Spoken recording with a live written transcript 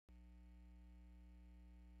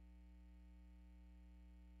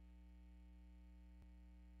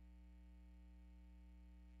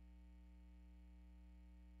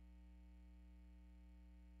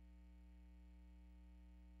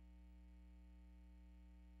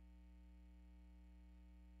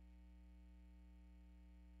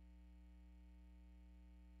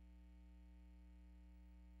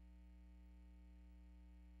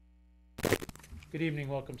Good evening,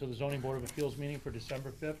 welcome to the Zoning Board of Appeals meeting for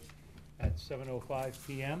December 5th at 7:05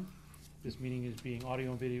 p.m. This meeting is being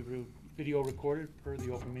audio and video recorded per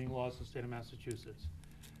the open meeting laws of the state of Massachusetts.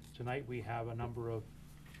 Tonight we have a number of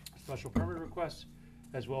special permit requests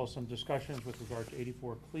as well as some discussions with regard to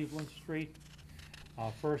 84 Cleveland Street.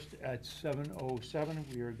 First at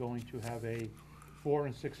 7:07 we are going to have a 4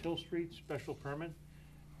 and 6 Hill Street special permit.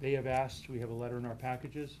 They have asked, we have a letter in our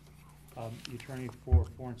packages. The attorney for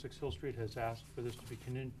 4 and 6 Hill Street has asked for this to be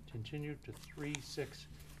continued to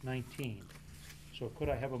 3/6/19. So could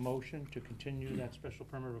I have a motion to continue that special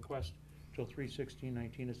permit request till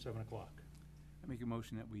 3/16/19 at 7 o'clock? I make a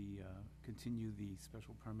motion that we continue the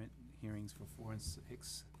special permit hearings for 4 and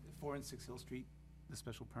 6 Hill Street, the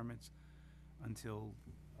special permits, until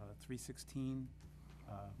 3/16,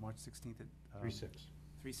 March 16th at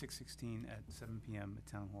 3/6/16 at 7 p.m. at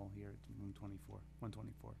Town Hall here at room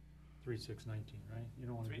 124. 3/6/19, right? You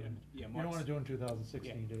don't want to do it. Yeah, You don't want to do it in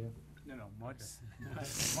 2016, do you? No, March. Okay. March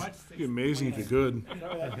 6th. It'd be amazing if you could.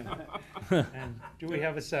 And do we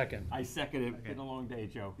have a second? I second it. Okay. Been a long day,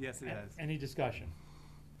 Joe. Yes, it has. Any discussion?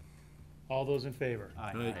 All those in favor?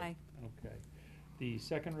 Aye. Aye. Okay. The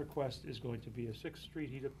second request is going to be a 6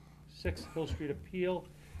 Hill Street appeal.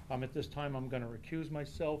 At this time, I'm going to recuse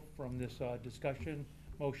myself from this discussion,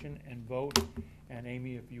 motion, and vote. And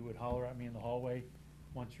Amy, if you would holler at me in the hallway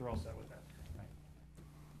once you're all set with that. Right.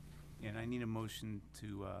 And I need a motion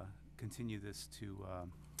to continue this to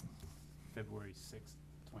February 6th,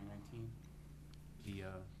 2019, the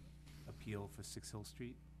appeal for 6 Hill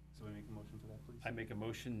Street. So we make a motion for that, please? I make a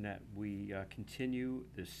motion that we continue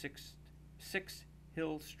the 6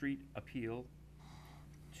 Hill Street appeal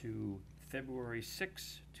to February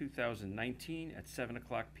 6, 2019 at 7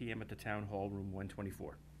 o'clock p.m. at the Town Hall, room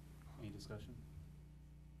 124. Any discussion?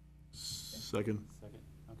 Second. Second,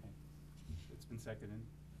 okay. It's been seconded.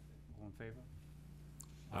 All in favor?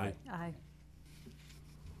 Aye. Aye.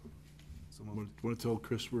 So Want moved. to tell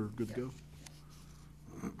Chris we're good to go?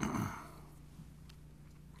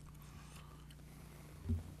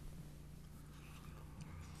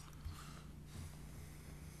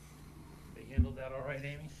 They handled that all right,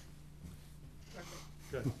 Amy?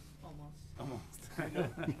 Good. Almost.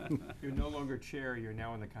 You're no longer chair, you're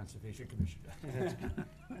now on the Conservation Commission.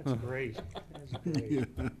 That's great. That's great.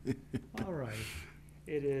 All right.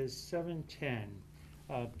 It is 7:10.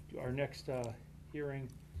 Our next hearing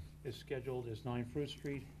is scheduled as 9 Fruit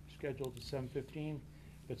Street, scheduled at 7:15.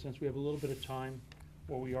 But since we have a little bit of time,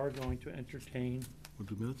 what we are going to entertain. Want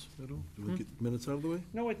to do minutes at all? Do we get minutes out of the way?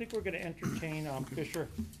 No, I think we're going to entertain Fisher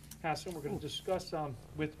Hassan. We're going to discuss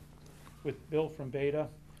with Bill from Beta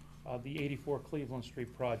the 84 Cleveland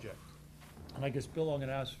Street project. And I guess, Bill, I'm going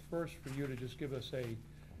to ask first for you to just give us an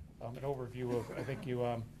overview of, I think you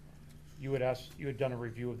had done a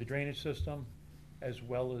review of the drainage system as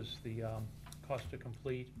well as the cost to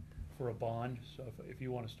complete for a bond. So if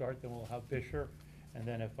you want to start, then we'll have Fisher. And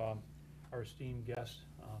then if our esteemed guest,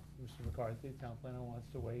 Mr. McCarthy, town planner, wants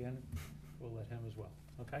to weigh in, we'll let him as well.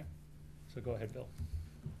 Okay? So go ahead, Bill.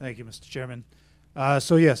 Thank you, Mr. Chairman.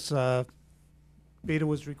 So yes, Beta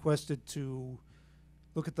was requested to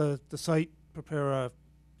look at the site, prepare a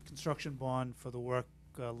construction bond for the work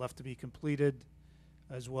left to be completed,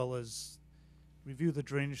 as well as review the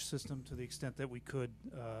drainage system to the extent that we could.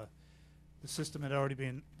 The system had already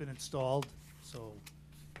been installed, so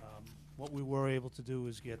what we were able to do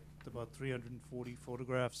is get about 340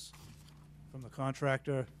 photographs from the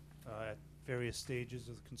contractor at various stages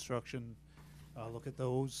of the construction, look at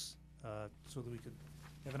those so that we could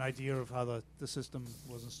have an idea of how the system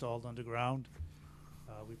was installed underground.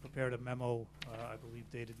 We prepared a memo, I believe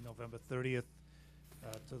dated November 30th,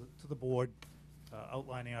 to the board,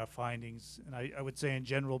 outlining our findings. And I would say in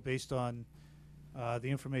general, based on the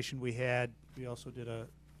information we had, we also did a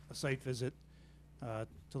site visit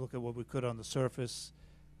to look at what we could on the surface,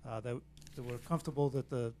 that we're comfortable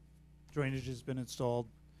that the drainage has been installed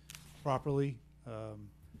properly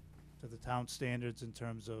to the town standards in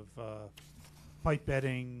terms of pipe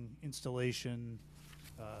bedding, installation,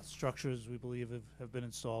 structures we believe have been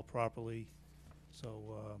installed properly.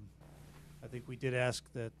 So I think we did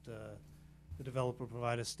ask that the developer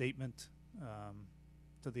provide a statement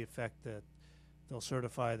to the effect that they'll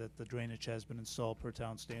certify that the drainage has been installed per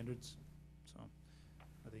town standards. So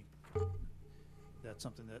I think that's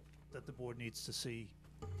something that the board needs to see.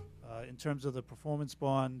 In terms of the performance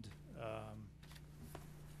bond,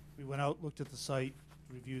 we went out, looked at the site,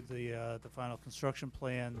 reviewed the final construction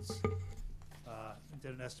plans, and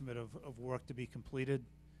did an estimate of work to be completed.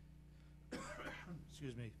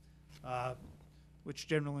 Excuse me. Which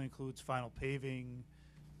generally includes final paving,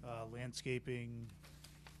 landscaping,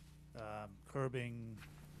 curbing,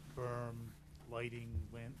 berm, lighting,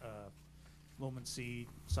 lumen seed,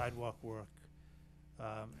 sidewalk work.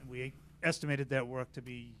 And we estimated that work to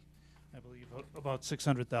be, I believe, about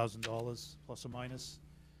 $600,000 plus or minus.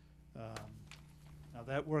 Now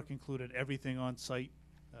that work included everything on site,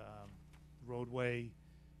 roadway,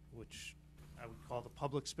 which I would call the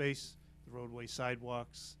public space, the roadway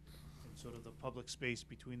sidewalks, and sort of the public space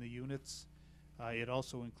between the units. It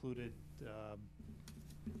also included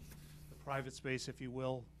the private space, if you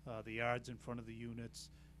will, the yards in front of the units,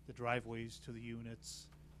 the driveways to the units,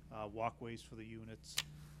 walkways for the units.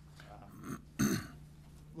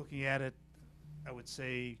 Looking at it, I would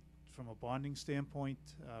say from a bonding standpoint,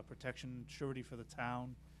 protection and surety for the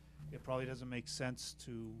town, it probably doesn't make sense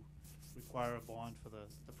to require a bond for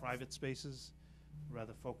the private spaces,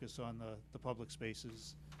 rather focus on the public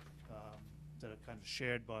spaces that are kind of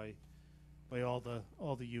shared by all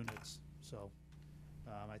the units. So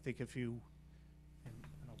I think if you, and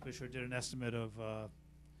I know Fisher did an estimate of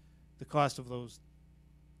the cost of those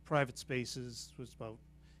private spaces was about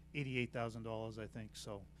 $88,000, I think.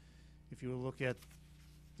 So if you look at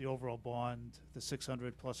the overall bond, the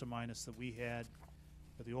 600 plus or minus that we had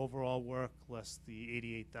for the overall work, less the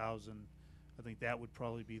 88,000, I think that would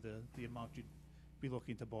probably be the amount you'd be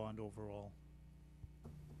looking to bond overall.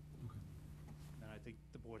 And I think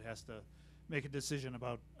the board has to make a decision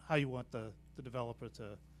about how you want the developer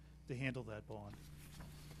to handle that bond.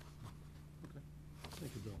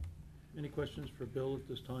 Thank you, Bill. Any questions for Bill at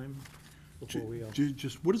this time before we?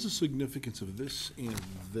 Just, what is the significance of this and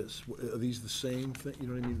this? Are these the same thing, you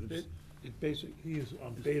know what I mean? It basically, he is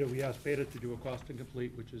on Beta, we asked Beta to do a cost and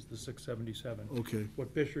complete, which is the 677. Okay,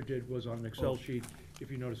 What Fisher did was on an Excel sheet,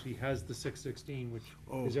 if you notice, he has the 616, which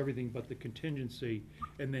is everything but the contingency,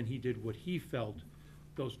 and then he did what he felt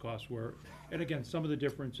those costs were. And again, some of the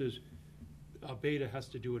differences, Beta has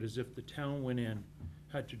to do it as if the town went in,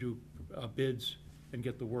 had to do bids and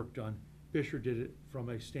get the work done. Fisher did it from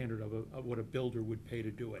a standard of what a builder would pay to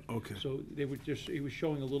do it. Okay. So they would just, he was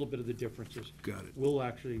showing a little bit of the differences. Got it. We'll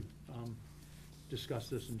actually discuss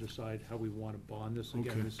this and decide how we want to bond this. Okay.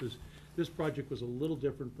 Again, this project was a little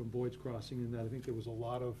different from Boyd's Crossing in that I think there was a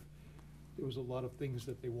lot of things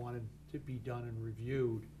that they wanted to be done and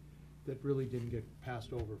reviewed that really didn't get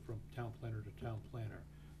passed over from town planner to town planner.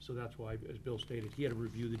 So that's why, as Bill stated, he had to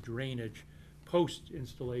review the drainage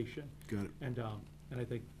post-installation. got it. And I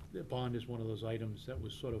think the bond is one of those items that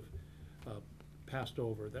was sort of passed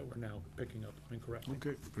over that we're now picking up on incorrectly.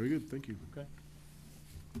 Okay, very good, thank you. Okay.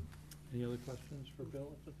 Any other questions for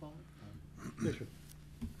Bill at this moment? Fisher,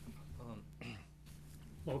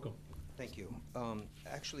 welcome. Thank you.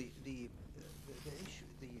 Actually, the issue,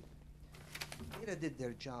 the Beta did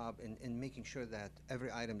their job in making sure that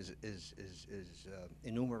every item is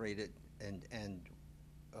enumerated and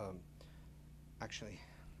actually,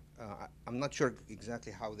 I'm not sure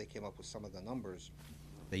exactly how they came up with some of the numbers,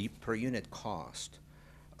 the per unit cost,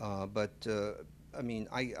 but I mean,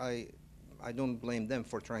 I don't blame them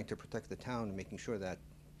for trying to protect the town and making sure that,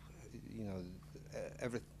 you know,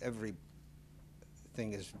 everything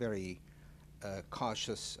is very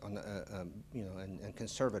cautious on, you know, and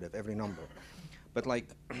conservative, every number. But like,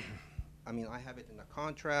 I mean, I have it in the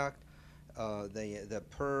contract, the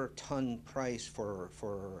per ton price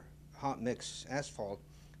for hot mix asphalt,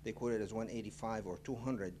 they quoted as 185 or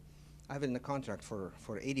 200. I have it in the contract for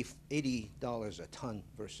 $80 a ton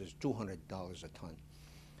versus $200 a ton.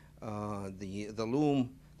 The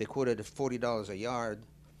loom, they quoted at $40 a yard,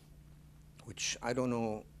 which I don't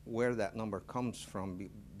know where that number comes from.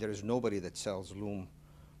 There is nobody that sells loom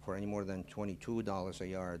for any more than $22 a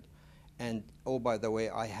yard. And oh, by the way,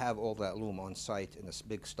 I have all that loom on site in this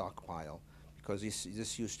big stockpile because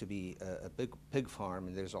this used to be a big pig farm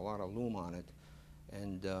and there's a lot of loom on it.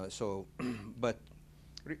 And so, but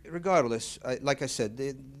regardless, like I said,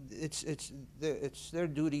 it's their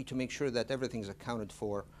duty to make sure that everything's accounted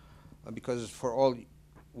for, because for all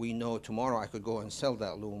we know, tomorrow I could go and sell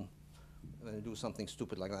that loom and do something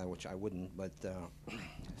stupid like that, which I wouldn't. But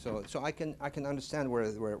so I can understand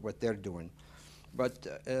what they're doing, but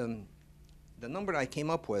the number I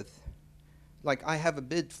came up with, like I have a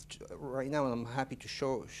bid right now, and I'm happy to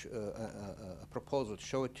show a proposal to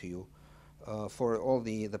show it to you. For all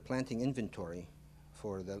the planting inventory,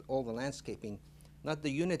 for all the landscaping, not the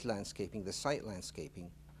unit landscaping, the site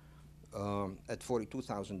landscaping, at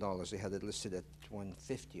 $42,000. They had it listed at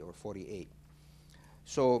 $150 or $48.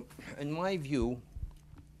 So, in my view,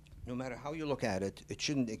 no matter how you look at it, it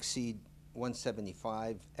shouldn't exceed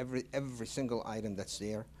 $175. Every single item that's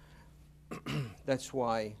there. That's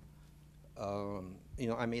why, you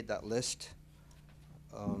know, I made that list.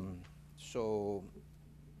 So.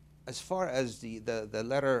 As far as the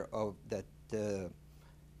letter of that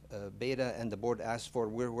Beta and the board asked for,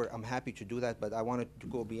 I'm happy to do that, but I wanted to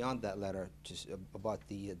go beyond that letter about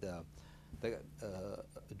the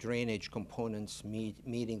drainage components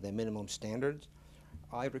meeting the minimum standards.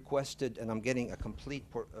 I requested, and I'm getting a complete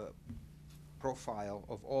profile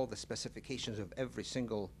of all the specifications of every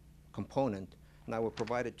single component, and I will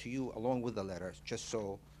provide it to you along with the letters, just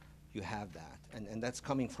so you have that. And that's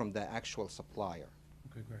coming from the actual supplier.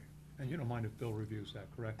 Okay, great. And you don't mind if Bill reviews that,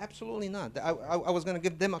 correct? Absolutely not. I was going to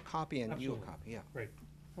give them a copy and you a Absolutely. copy, yeah. Great,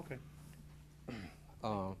 okay.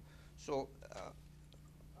 So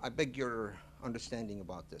I beg your understanding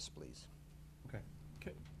about this, please. Okay,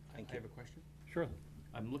 Thank I you. have a question. sure.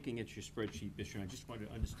 I'm looking at your spreadsheet, Mr. and I just wanted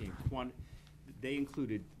to understand they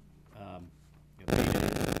included, included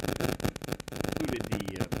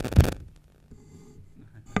the,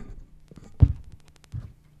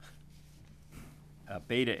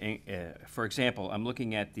 Beta, for example, I'm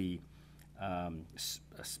looking at the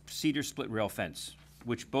cedar split rail fence,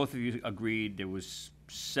 which both of you agreed there was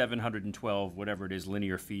 712, whatever it is,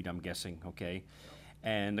 linear feet, I'm guessing, okay?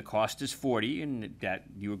 And the cost is 40, and that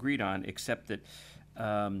you agreed on, except that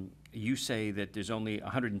you say that there's only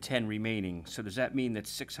 110 remaining. So does that mean that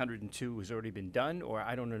 602 has already been done, or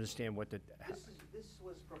I don't understand what the... This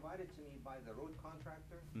was provided to me by the road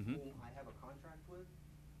contractor, Mhm. whom I have a contract with.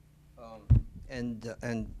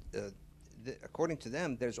 According to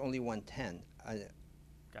them, there's only 110.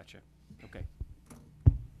 Gotcha, okay.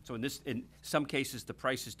 So in some cases, the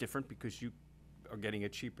price is different because you are getting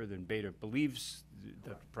it cheaper than Beta believes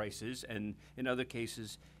the price is, and in other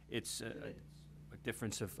cases, it's a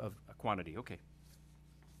difference of a quantity, okay.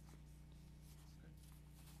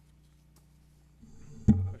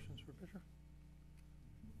 Questions for Fisher?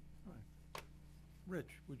 All right.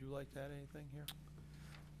 Rich, would you like to add anything here?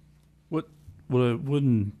 What I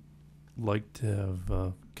wouldn't like to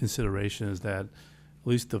have consideration is that at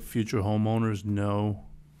least the future homeowners know,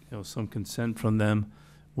 some consent from them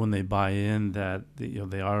when they buy in that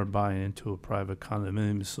they are buying into a private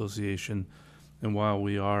condominium association, and while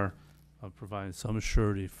we are providing some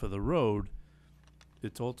surety for the road,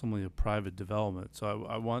 it's ultimately a private development. So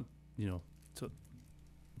I want to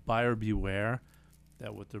buyer beware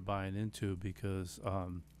that what they're buying into, because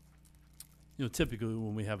typically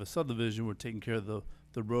when we have a subdivision, we're taking care of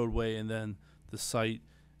the roadway, and then the site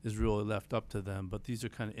is really left up to them. But these are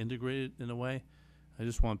kind of integrated in a way. I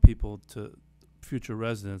just want people future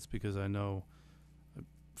residents, because I know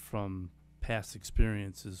from past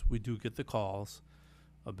experiences, we do get the calls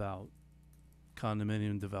about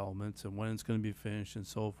condominium developments and when it's going to be finished and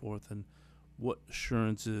so forth, and what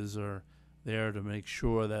assurances are there to make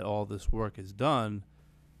sure that all this work is done.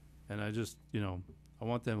 And I just, I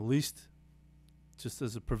want them at least, just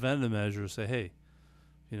as a preventative measure, say, hey,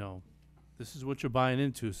 this is what you're buying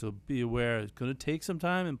into, so be aware it's going to take some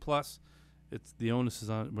time, and plus, it's the onus is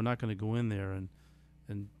on. We're not going to go in there and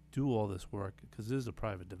do all this work because it is a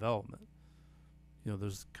private development.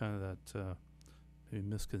 There's kind of that maybe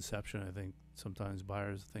misconception. I think sometimes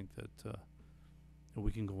buyers think that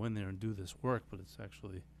we can go in there and do this work, but it's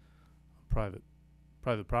actually private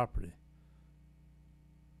property.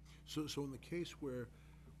 So in the case where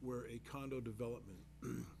a condo development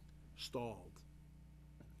stalled,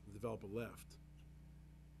 the developer left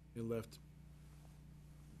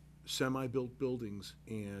semi-built buildings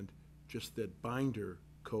and just that binder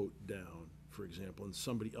coat down, for example, and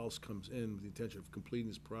somebody else comes in with the intention of completing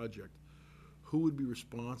this project, who would be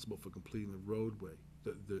responsible for completing the roadway?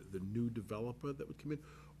 The new developer that would come in?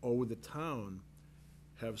 Or would the town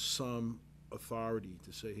have some authority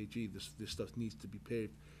to say, hey, gee, this stuff needs to be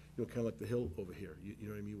paved? Kind of like the hill over here, you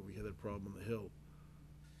know what I mean, where we had that problem on the hill.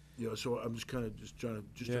 So I'm just trying to go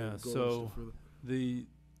a step further.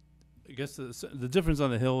 I guess the difference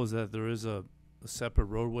on the hill is that there is a separate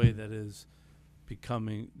roadway that is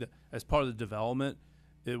becoming, as part of the development,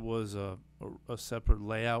 it was a separate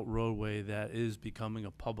layout roadway that is becoming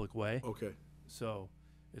a public way. Okay. So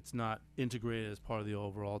it's not integrated as part of the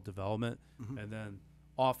overall development. Mhm. And then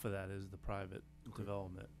off of that is the private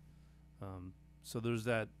development. So there's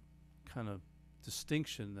that kind of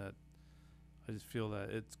distinction that I just feel that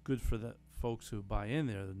it's good for the folks who buy in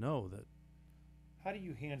there to know that. How do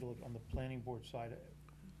you handle it on the planning board side?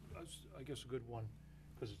 I guess a good one,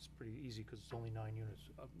 because it's pretty easy, because it's only 9 units,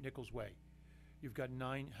 Nichols Way. You've got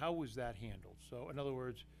 9, how was that handled? So in other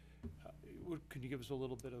words, can you give us a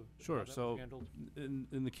little bit of Sure. how that So was handled?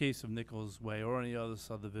 in the case of Nichols Way or any other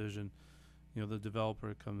subdivision, the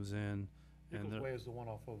developer comes in and Nichols Way is the one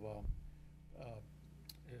off of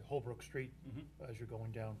Holbrook Street, Mhm. as you're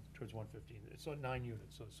going down towards 115. It's 9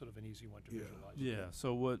 units, so it's sort of an easy one to Yeah. visualize. Yeah,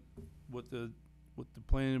 so what the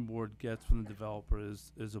planning board gets from the developer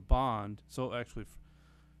is a bond. So actually,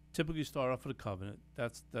 typically you start off with a covenant.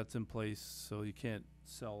 That's in place, so you can't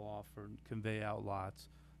sell off or convey out lots.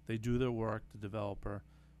 They do their work, the developer.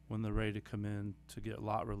 When they're ready to come in to get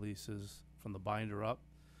lot releases from the binder up,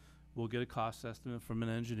 we'll get a cost estimate from an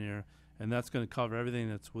engineer, and that's gonna cover everything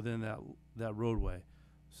that's within that roadway.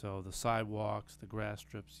 So the sidewalks, the grass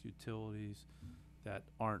strips, utilities that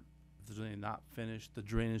aren't, if there's any not finished, the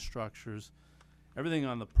drainage structures, everything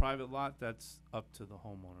on the private lot, that's up to the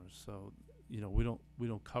homeowners. So, we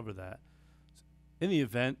don't cover that. In the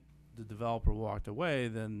event the developer walked away,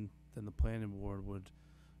 then the planning board would,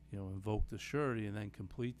 invoke the surety and then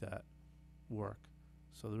complete that work.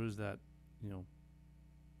 So there is that,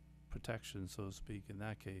 protection, so to speak, in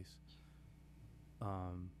that case.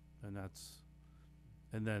 And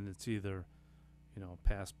then it's either, a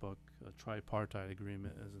passbook, a tripartite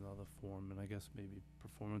agreement is another form, and I guess maybe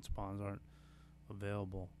performance bonds aren't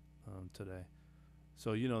available today.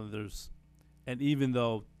 So, and even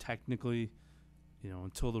though technically,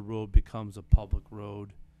 until the road becomes a public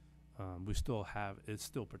road, we still it's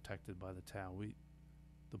still protected by the town.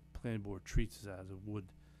 The planning board treats it as it would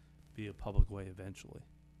be a public way eventually.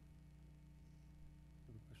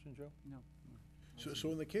 Have a question, Joe? No.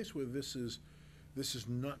 So in the case where this is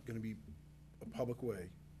not gonna be a public way,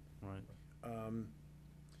 Right.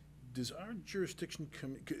 does our jurisdiction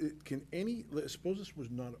can any, suppose this was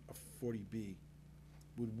not a 40B,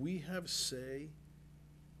 would we have say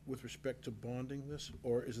with respect to bonding this?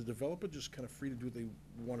 Or is the developer just kind of free to do what they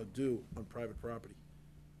want to do on private property?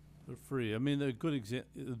 They're free. I mean, they're good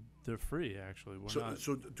they're free, actually. We're not.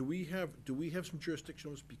 So do we have some jurisdiction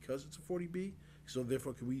on this because it's a 40B? So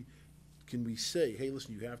therefore, can we say, hey,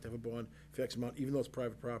 listen, you have to have a bond for X amount, even though it's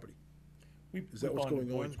private property? Is that what's going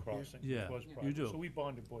on Boys here? Crossing. Yeah, It was you private. do. So we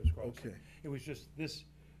bonded Boys Crossing. Okay. It was just this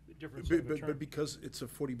difference of But attorney. because it's a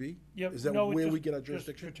 40B? Yeah, Is that no, it's where we just- get our just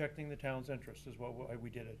jurisdiction? protecting the town's interest is why we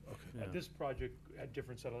did it. Okay. Yeah. This project had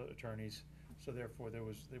different set of attorneys, so therefore they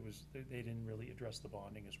didn't really address the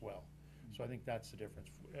bonding as well. So I think that's the difference.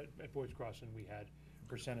 At Boys Crossing, we had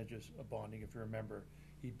percentages of bonding. If you remember,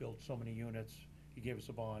 he built so many units, he gave us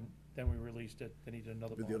a bond, then we released it, then he did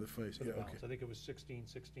another With bond. the other phase, for the yeah, okay. balance. I think it was 16 or,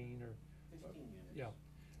 15 units. yeah.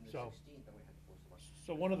 And the So- 16th, then we had to post the one.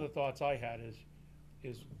 So one of the thoughts I had is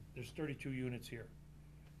there's 32 units here.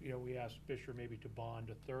 We asked Fisher maybe to bond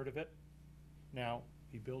a third of it. Now,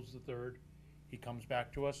 he builds the third, he comes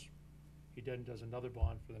back to us, he then does another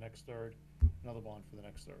bond for the next third, another bond for the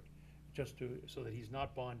next third. So that he's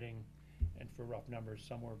not bonding, and for rough numbers,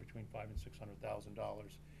 somewhere between $500,000 and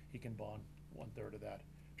 $600,000, he can bond 1/3 of that,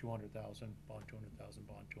 200,000, bond 200,000,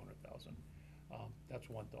 bond 200,000. That's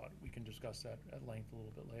one thought. We can discuss that at length a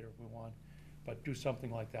little bit later if we want. But do something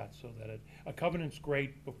like that so that a covenant's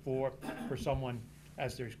great for someone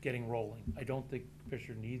as they're getting rolling. I don't think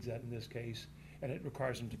Fisher needs that in this case, and it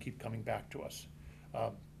requires him to keep coming back to us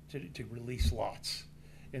to release lots.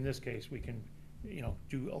 In this case, we can,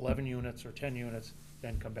 do 11 units or 10 units,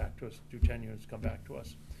 then come back to us, do 10 units, come back to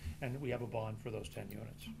us. And we have a bond for those 10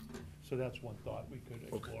 units. So that's one thought we could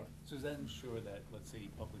explore. So does that ensure that, let's say,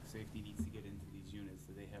 public safety needs to get into these units,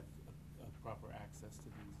 that they have a proper access to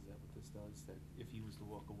these? Is that what this does? That if he was to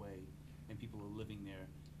walk away and people are living there,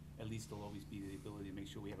 at least there'll always be the ability to make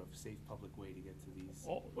sure we have a safe public way to get to these,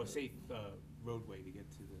 or safe roadway to get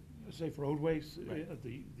to the. Safe roadways, Right.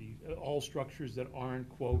 All structures that aren't,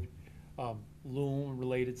 quote,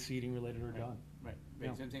 loom-related, seating-related are done. Right, Yeah.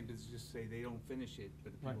 right, sometimes it's just say they don't finish it,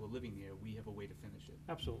 but the Right. people are living there, we have a way to finish it.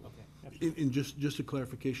 Absolutely. Okay. Absolutely. And just a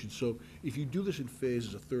clarification, so if you do this in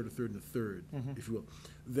phases, a third, and a third, Mhm. if you will,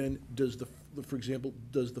 then for example,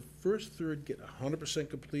 does the first third get 100%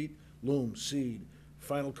 complete, loom, seed,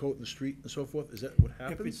 final coat in the street and so forth? Is that what If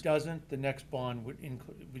happens? it doesn't, the next bond would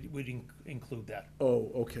include that.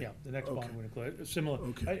 Oh, okay. Yeah, the next Okay. bond would include, similar,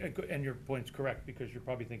 Okay. and your point's correct, because you're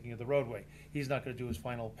probably thinking of the roadway. He's not gonna do his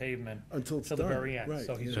final pavement Until it's till the done, very end, right,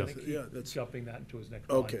 so he's yeah, gonna yeah, keep that's- jumping that into his next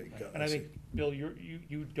bond. Okay, got it, And I I see. think, Bill,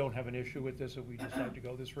 you don't have an issue with this if we decide to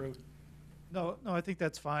go this route? No, I think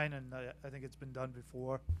that's fine, and I think it's been done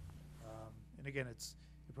before. And again, it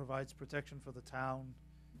provides protection for the town.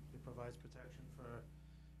 It provides protection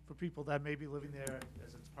for people that may be living there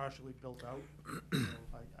as it's partially built out. So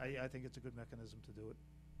I think it's a good mechanism to do it.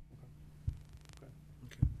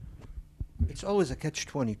 It's always a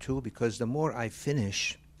catch-22 because the more I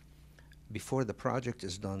finish before the project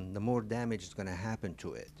is done, the more damage is going to happen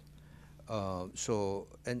to it. And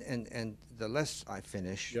the less I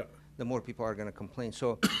finish, Yeah. the more people are going to complain.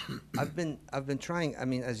 So I've been trying. I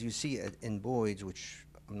mean, as you see in Boyd's, which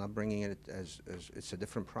I'm not bringing it as it's a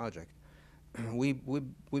different project. We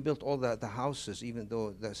built all the houses, even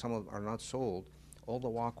though some of them are not sold. All the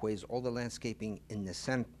walkways, all the landscaping in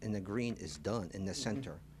the green is done in the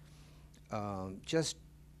center, just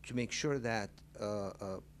to make sure that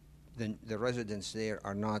the residents there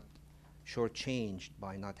are not shortchanged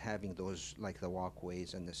by not having those, like the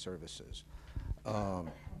walkways and the services.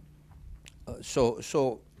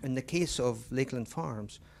 So in the case of Lakeland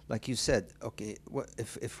Farms, like you said, okay,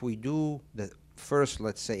 if we do the first,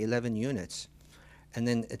 let's say 11 units, and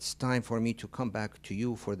then it's time for me to come back to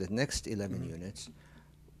you for the next 11 units,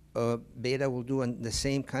 Beta will do the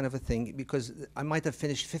same kind of a thing, because I might have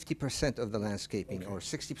finished 50% of the landscaping or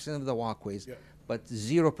 60% of the walkways, Yeah. but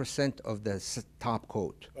 0% of the top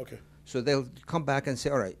coat. Okay. So they'll come back and say,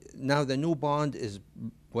 all right, now the new bond is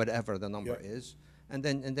whatever the number Yeah. is, and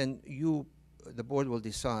then the board will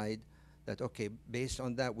decide that, okay, based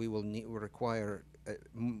on that, we will require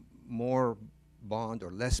more bond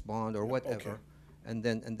or less bond or whatever. Okay. And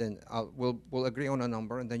then we'll agree on a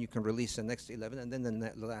number, and then you can release the next 11, and then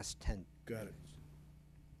the last 10. Got it.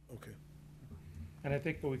 Okay. And I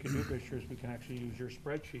think what we can do, Commissioner, is we can actually use your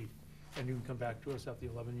spreadsheet, and you can come back to us at the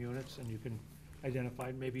 11 units, and you can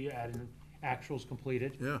identify, maybe add in actuals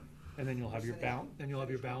completed. Yeah. And then you'll have your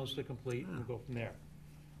balance to complete, and we'll go from there.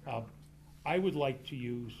 I would like to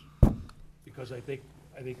use, because I think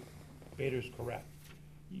Beta's correct.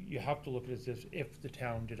 You have to look at it as if the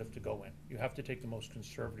town did have to go in. You have to take the most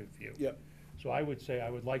conservative view. Yeah. So I would say I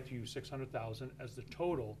would like to use 600,000 as the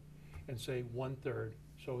total, and say 1/3.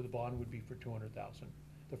 So the bond would be for 200,000.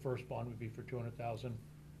 The first bond would be for 200,000.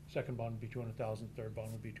 Second bond would be 200,000. Third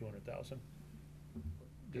bond would be 200,000.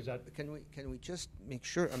 Does that? Can we just make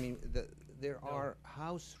sure? I mean, there are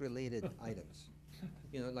house-related items,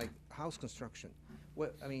 like house construction.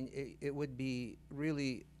 I mean, it would be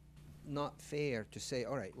really not fair to say,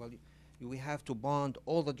 all right, well, we have to bond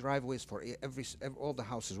all the driveways for all the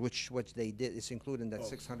houses, which they did. It's included in that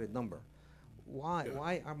 600 number. Why?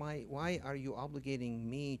 Yeah. Why are you obligating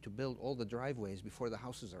me to build all the driveways before the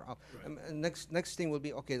houses are up? Right. And next thing will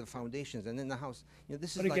be, okay, the foundations, and then the house.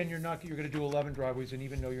 This is But again, like, you're gonna do 11 driveways, and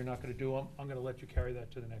even though you're not gonna do them, I'm gonna let you carry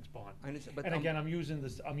that to the next bond. I understand, but And again, I'm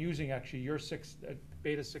using actually your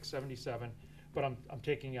Beta 677, but I'm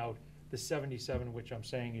taking out the 77, which I'm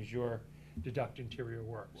saying is your deduct interior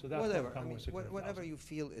work. So that's whatever. gonna come with 600,000. Whatever you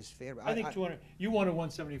feel is fair. But I think 200, you wanted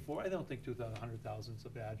 174, I don't think 100,000 is so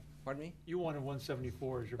bad. Pardon me? You wanted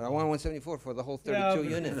 174 as your. But I want 174 for the whole Yeah, 32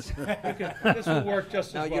 but- units. Okay, this will work just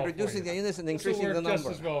as Now well you're for reducing you. the units and This will increasing the work just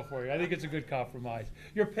number. as well for you. I think it's a good compromise.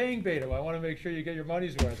 You're paying Beta, I wanna make sure you get your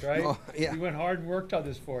money's worth, right? Oh, yeah. We went hard and worked on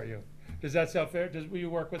this for you. Does that sound fair? Will you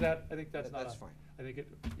work with that? I think that's not. That's fine. I think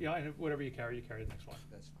and whatever you carry the next one.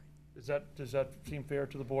 That's fine. Does that seem fair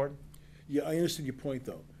to the board? Yeah, I understand your point,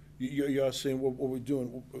 though. You're saying what we're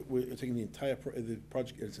doing, we're taking the entire, the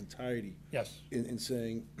project in its entirety. Yes. In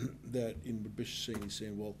saying that, in what Bish is saying, he's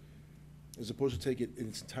saying, well, as opposed to take it in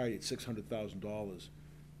its entirety at $600,000,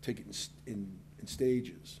 take it in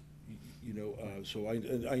stages. So I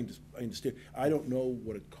understand. I don't know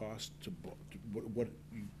what it costs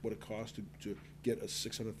what it costs to get a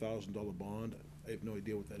 $600,000 bond. I have no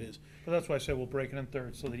idea what that is. But that's why I said we'll break it in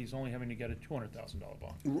thirds, so that he's only having to get a $200,000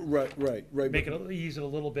 bond. Right. Make it, ease it a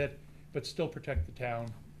little bit, but still protect the town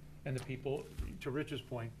and the people, to Rich's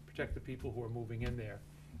point, protect the people who are moving in there,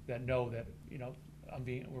 that know that,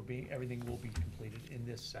 everything will be completed in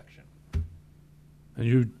this section. And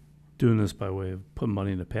you're doing this by way of putting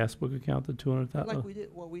money in a passbook account, the 200,000? Like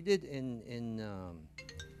we did in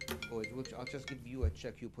which I'll just give you a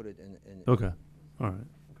check, you put it in. Okay, all right.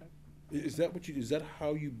 Is that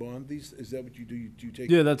how you bond these? Is that what you do? Do you take?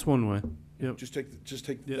 Yeah, that's one way. Yep. Just take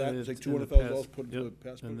Yeah, that, it's take in the $200,000, pass- put it into a yep,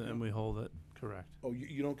 passport And account? we hold it, correct. Oh,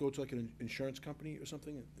 you don't go to like an insurance company or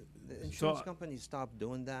something? The insurance So, companies stopped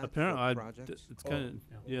doing that Apparently, for projects. it's kind of,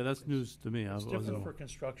 Yeah. yeah, that's news to me. I It's wasn't different aware. for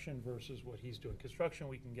construction versus what he's doing. Construction,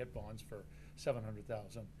 we can get bonds for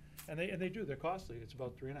 700,000, and they do, they're costly. It's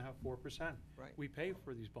about 3.5%, 4%. Right. We pay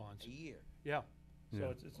for these bonds. A year. Yeah,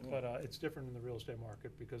 so Yeah. it's different in the real estate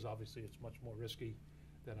market, because obviously it's much more risky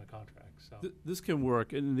than a contract, so. This can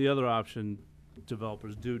work, and the other option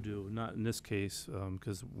developers do, not in this case,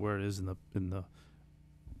 because where it is in the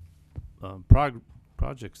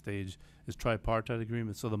project stage is tripartite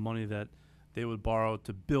agreement, so the money that they would borrow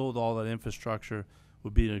to build all that infrastructure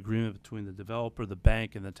would be an agreement between the developer, the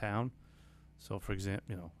bank, and the town. So for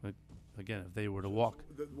example, again, if they were to walk.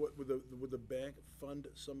 Would the bank fund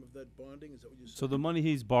some of that bonding? Is that what you said? So the money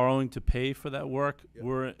he's borrowing to pay for that work, Yep.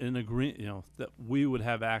 we're in agree, that we would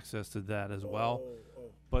have access to that as well.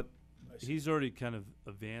 Oh, But I see. he's already kind of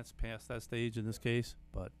advanced past that stage in this case,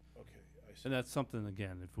 but, Okay, I see. and that's something,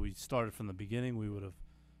 again, if we started from the beginning, we would have,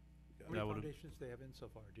 How many that would've- foundations they have in so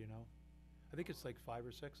far, do you know? I think it's like 5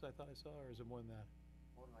 or 6, I thought I saw, or is it more than that?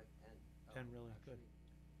 More like 10. 10, really? Good.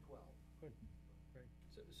 12. Good, great.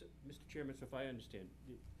 So, Mr. Chairman, so if I understand,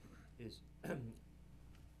 is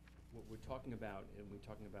what we're talking about, and we're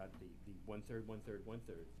talking about the one-third, one-third,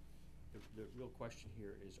 one-third, the real question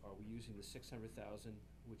here is, are we using the 600,000,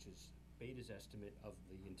 which is Beta's estimate of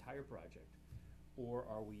the entire project, or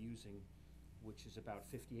are we using, which is about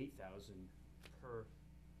 58,000 per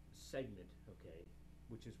segment, okay,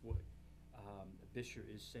 which is what Bisher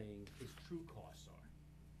is saying his true costs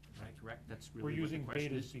are, right, correct? That's We're really what the using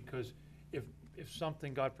question betas is? because if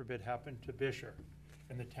something, God forbid, happened to Bisher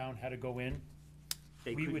and the town had to go in,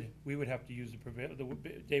 They we could- would have to use the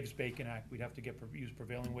Davis-Bacon Act, we'd have to use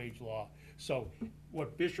prevailing wage law. So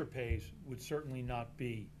what Bisher pays would certainly not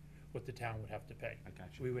be what the town would have to pay. I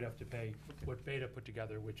got you. We would have to pay what Beta put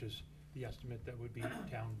together, which is the estimate that would be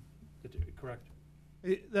town, correct?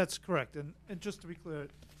 That's correct, and just to be clear,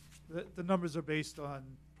 the numbers are based on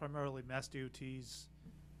primarily Mass DOT's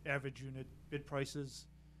average unit bid prices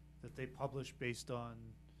that they publish based on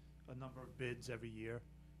a number of bids every year.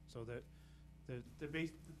 So they're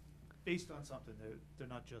based on something, they're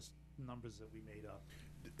not just numbers that we made up.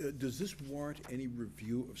 Does this warrant any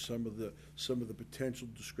review of some of the potential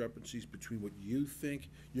discrepancies between what you think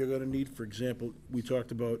you're gonna need? For example, we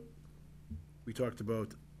talked about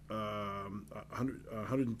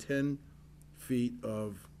 110 feet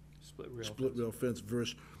of split rail fence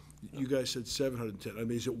versus, you guys said 710. I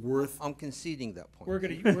mean, is it worth? I'm conceding that point. We're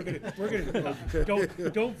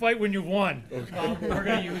gonna, don't fight when you've won. We're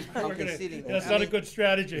gonna use, conceding that. that's I not a mean- good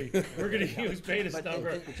strategy. We're gonna use Beta's But,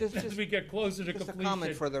 number. just- As we get closer to just a completion,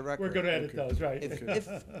 comment for the we're record. gonna edit those, right?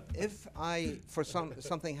 If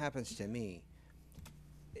something happens to me,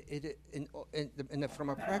 from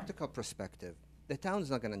a practical perspective, the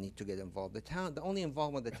town's not gonna need to get involved. The only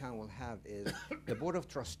involvement the town will have is the Board of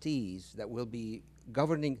Trustees that will be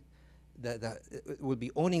governing, will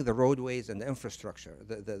be owning the roadways and the infrastructure.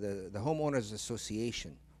 The homeowners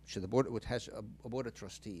association, which has a Board of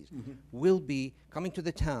Trustees, will be coming to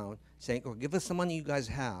the town saying, oh, give us the money you guys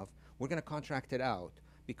have, we're gonna contract it out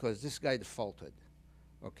because this guy defaulted,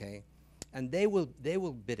 okay? And they will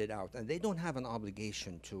bid it out, and they don't have an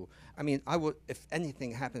obligation to. I mean, if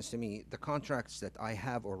anything happens to me, the contracts that I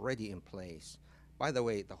have already in place. By the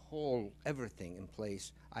way, everything in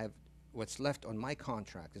place. What's left on my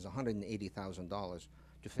contract is $180,000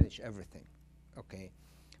 to finish everything. Okay,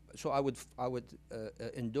 so I would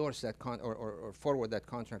endorse that or forward that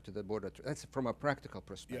contract to the board. That's from a practical Yeah,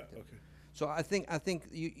 perspective. okay. So I think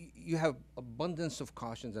you have abundance of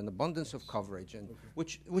cautions and abundance of coverage, and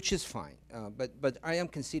which is fine. But I am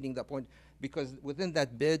conceding that point because within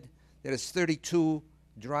that bid there is 32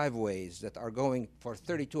 driveways that are going for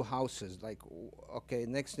 32 houses. Like, okay,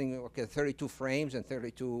 next thing, okay, 32 frames and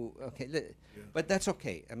 32. Okay, but that's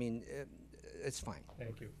okay. I mean, it's fine.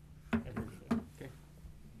 Thank you. I appreciate it.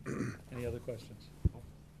 Okay. Any other questions?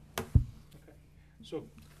 Okay. So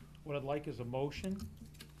what I'd like is a motion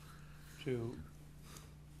to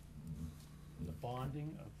the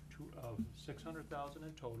bonding of 600,000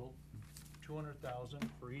 in total, 200,000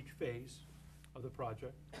 for each phase of the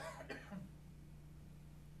project.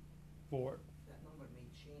 For, That number may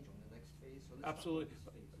change on the next phase. So absolutely,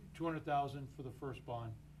 200,000 for the first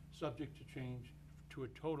bond, subject to change to a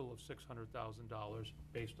total of $600,000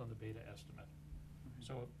 based on the Beta estimate.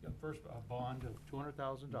 So a bond of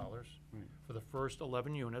 $200,000 for the first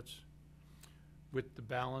 11 units, with the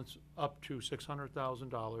balance up to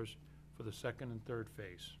 $600,000 for the second and third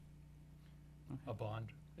phase. A bond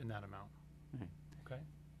in that amount, Okay. okay?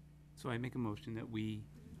 So I make a motion that we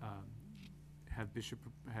have Bishop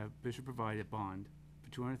provide a bond for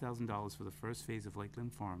 $200,000 for the first phase of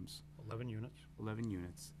Lakeland Farms, 11 units 11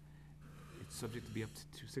 units. It's subject to be up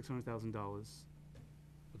to $600,000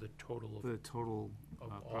 with a total for the total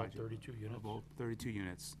of all project. 32 units Of all 32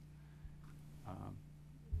 units,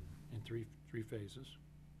 in three phases.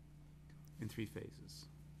 in 3 phases.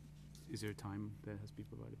 Is there a time that has to be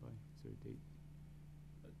provided by? Is there a date?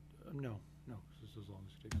 No, this is as long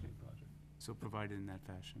as it takes the project. So provided in that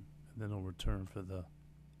fashion. and then he'll return for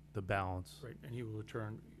the balance. Right, and he will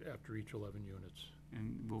return after each 11 units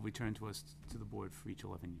And will return to us, to the board for each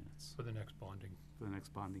 11 units, for the next bonding for the next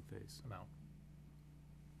bonding phase, amount.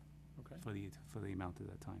 Okay, for the amount at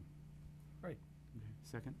that time. Right. Okay.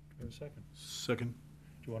 Second? Do we have a second? Second.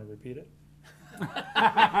 Do you want to repeat it?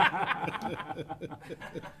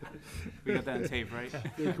 We got that on tape, right?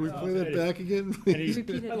 Yeah, can we play that Any- back again? Any-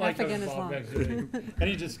 Repeat it I like half again having as Bob long. next to me.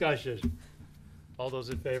 Any discussion? All those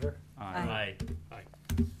in favor? Aye.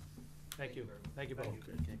 Thank you. Thank you both.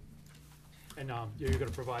 Okay. And you're going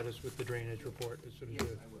to provide us with the drainage report as soon as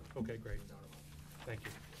you... Okay, great. Thank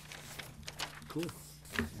you. Cool.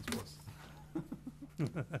 Thanks, boss.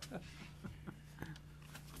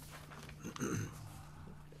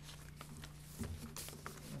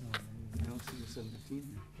 I don't see the 7:15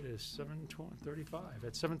 here. It is 7:35.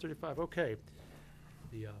 At 7:35, okay.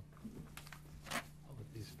 I'll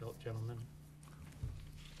let these gentlemen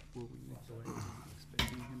Were we walk away.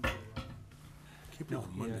 expecting him to, Can't believe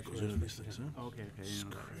the money that goes into these things, huh? Oh, okay, okay. I It's didn't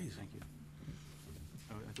know that. crazy. Thank you.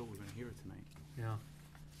 Oh, I thought we were gonna hear it tonight. Yeah.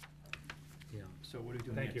 Yeah. So what are we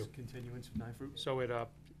doing Thank next? you. Continuance of 9 Fruit? So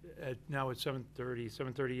now it's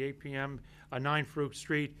 7:38 PM, 9 Fruit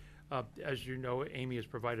Street. As you know, Amy has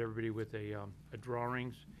provided everybody with a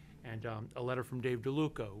drawings and a letter from Dave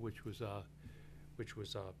DeLuca, which was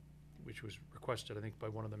requested, I think, by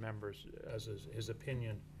one of the members as his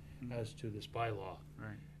opinion as to this bylaw.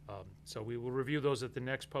 Right. So we will review those at the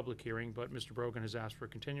next public hearing, but Mr. Brogan has asked for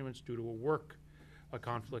continuance due to a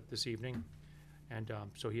conflict this evening. And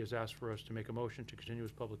so he has asked for us to make a motion to continue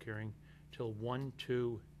his public hearing till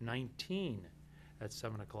 1/2/19 at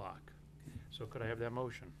 7 o'clock. So could I have that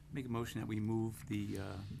motion? Make a motion that we move the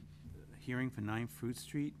hearing for 9 Fruit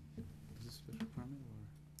Street. Is this a special permit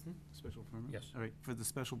or? Special permit? Yes. All right, for the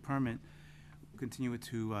special permit, continue it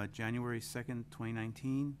to January 2nd,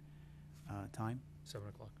 2019, time 7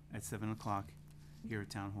 o'clock. at 7 o'clock here at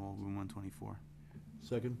Town Hall, room 124.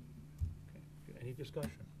 Second. Okay. Any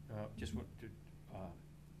discussion? Just want to,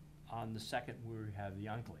 on the 2nd, we have the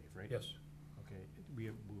enclave, right? Yes. Okay,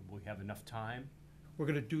 will we have enough time? We're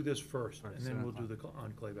going to do this first, and First, then 7 we'll do the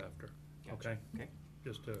enclave after. Gotcha. Okay? Okay.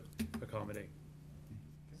 Just to accommodate.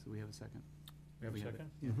 So we have a second? We have a We have it.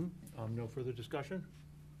 second? Mm-hmm. No further discussion?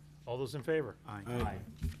 All those in favor? Aye. Aye.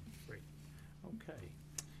 Great. Okay.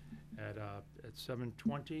 At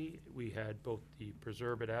 7:20, we had both the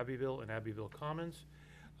Preserve at Abbeville and Abbeville Commons.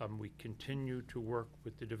 We continue to work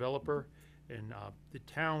with the developer and the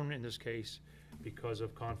town, in this case, because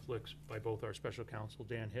of conflicts by both our special counsel,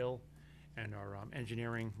 Dan Hill, and our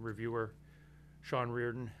engineering reviewer, Sean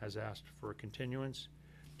Reardon, has asked for a continuance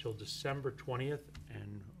till December 20th,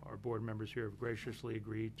 and our board members here have graciously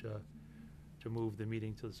agreed to move the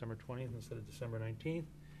meeting to December 20th instead of December 19th,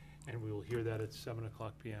 and we will hear that at 7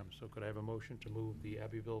 o'clock PM. So could I have a motion to move the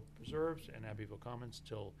Abbeville Preserves and Abbeville Commons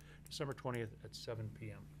till December 20th at 7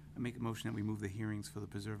 PM? I make a motion that we move the hearings for the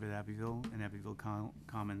Preserve at Abbeville and Abbeville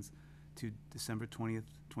Commons to December 20th,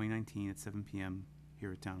 2019 at 7 PM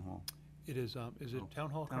here at Town Hall. It is it Oh, Town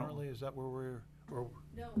Hall Town Hall. currently? Is that where or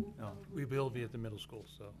No, Oh. we will be at the middle school,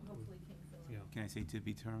 so, hopefully Kingsville. yeah. Can I say to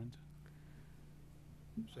be determined?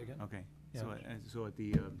 Say again? Okay. Yeah. So at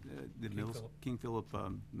the middle, Philip. King Philip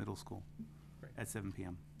Middle School Great. at 7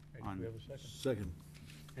 PM. Great. on- Do we have a second? Second.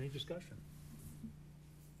 Any discussion?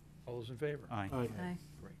 All those in favor? Aye. Aye. Aye.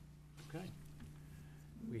 Great, okay.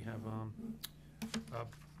 We have,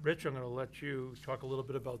 Rich, I'm gonna let you talk a little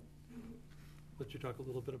bit about the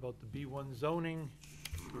B1 zoning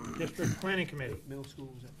district planning committee. Middle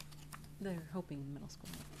school, is that? They're hoping middle school.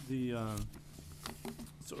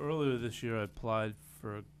 So earlier this year, I applied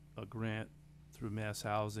for a grant through Mass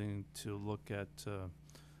Housing to look at the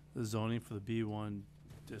zoning for the B1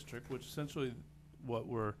 district, which essentially what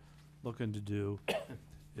we're looking to do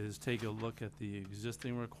is take a look at the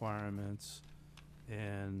existing requirements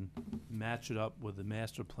and match it up with the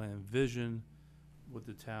master plan vision what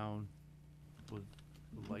the town would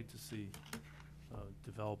like to see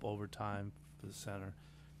develop over time for the center.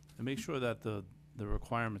 And make sure that the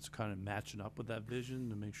requirements kind of matching up with that vision,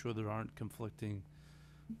 to make sure there aren't conflicting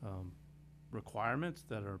requirements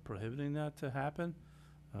that are prohibiting that to happen.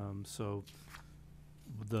 So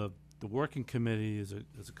the working committee is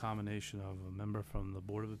a combination of a member from the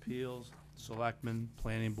Board of Appeals, Selectmen,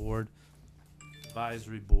 Planning Board,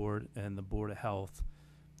 Advisory Board, and the Board of Health,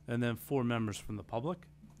 and then 4 members from the public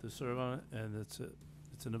to serve on it. And it's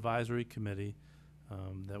an advisory committee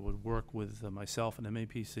that would work with myself and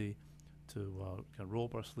MAPC to kind of roll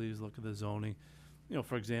up our sleeves, look at the zoning. You know,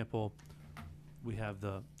 for example, we have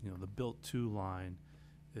the built to line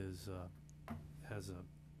has a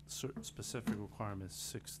certain specific requirement,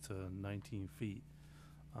 6 to 19 feet.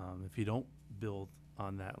 If you don't build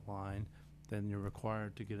on that line, then you're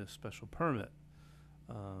required to get a special permit.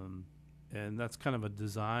 And that's kind of a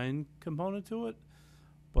design component to it,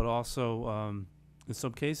 but also in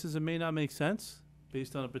some cases it may not make sense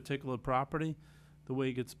based on a particular property, the way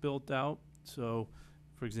it gets built out. So,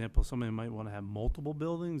 for example, somebody might want to have multiple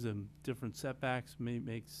buildings and different setbacks may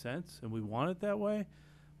make sense, and we want it that way,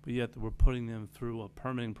 but yet we're putting them through a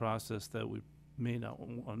permitting process that we may not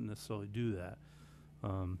want to necessarily do that.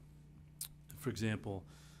 For example,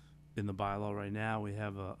 in the bylaw right now, we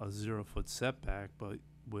have a 0-foot setback, but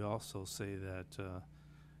we also say that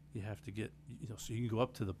you have to get, so you can go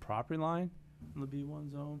up to the property line in the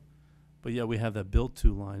B1 zone, but yeah, we have that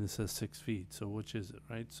built-to line that says 6 feet, so which is it,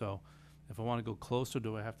 right? So if I want to go closer,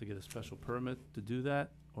 do I have to get a special permit to do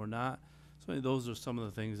that or not? So those are some of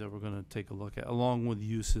the things that we're going to take a look at, along with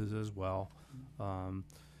uses as well.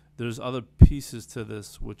 There's other pieces to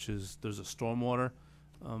this, which is there's a stormwater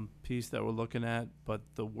piece that we're looking at, but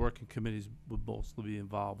the working committees would mostly be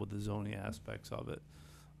involved with the zoning aspects of it.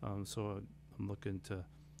 So I'm looking to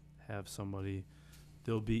have somebody.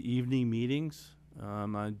 There'll be evening meetings.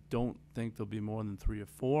 I don't think there'll be more than 3 or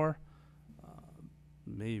 4.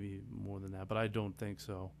 Maybe more than that, but I don't think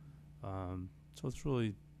so. So it's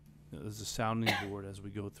really, there's a sounding board as we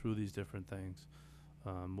go through these different things.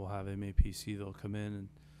 We'll have MAPC, they'll come in and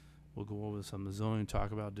we'll go over some of the zoning,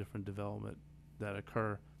 talk about different development that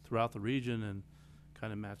occur throughout the region and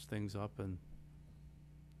kind of match things up and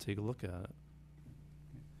take a look at it.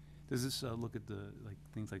 Does this look at the,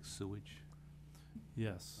 things like sewage?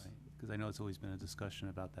 Yes. Right? Because I know it's always been a discussion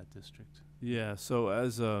about that district. Yeah, so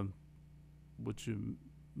as what you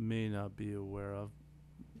may not be aware of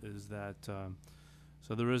is that,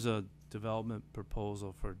 so there is a development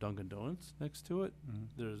proposal for Dunkin' Donuts next to it.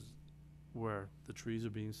 There's where the trees are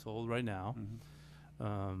being sold right now.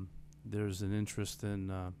 There's an interest in,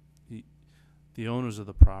 the owners of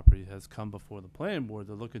the property has come before the planning board.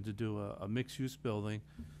 They're looking to do a mixed-use building,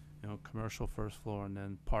 commercial first floor and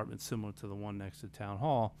then apartments similar to the one next to Town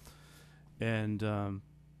Hall. And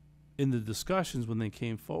in the discussions when they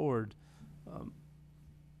came forward,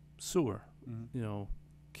 sewer,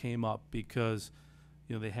 came up because,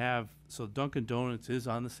 they have, so Dunkin' Donuts is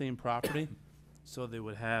on the same property, so they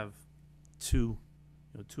would have two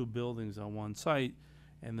buildings on one site,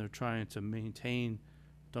 and they're trying to maintain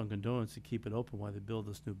Dunkin' Donuts to keep it open while they build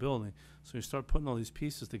this new building. So you start putting all these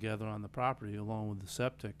pieces together on the property along with the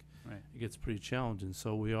septic, Right. it gets pretty challenging.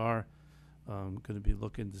 So we are going to be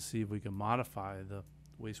looking to see if we can modify the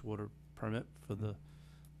wastewater permit for the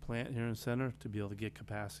plant here in the center to be able to get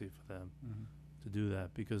capacity for them to do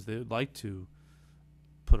that, because they would like to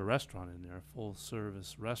put a restaurant in there, a full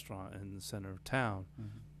service restaurant in the center of town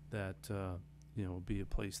that would be a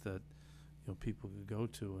place that people could go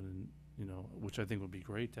to, and which I think would be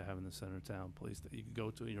great to have in the center of town, place that you could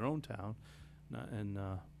go to in your own town, and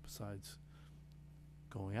besides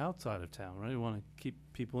going outside of town, right? You want to keep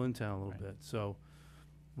people in town a little bit, so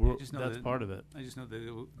that's part of it. I just know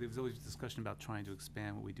that there's always discussion about trying to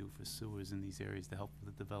expand what we do for sewers in these areas to help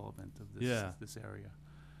with the development of this area.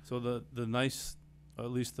 So the nice, or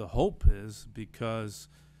at least the hope is, because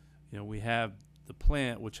we have the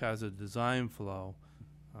plant which has a design flow.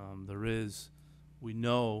 We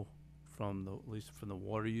know from at least from the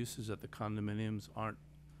water uses that the condominiums aren't,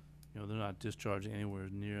 they're not discharging anywhere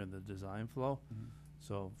near the design flow.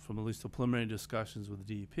 So from at least the preliminary discussions with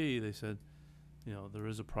the DEP, they said, there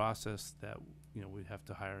is a process that, we'd have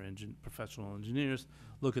to hire professional engineers,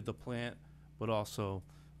 look at the plant, but also,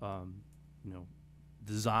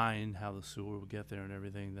 design how the sewer will get there and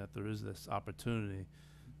everything, that there is this opportunity.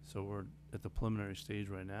 So we're at the preliminary stage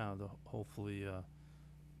right now to hopefully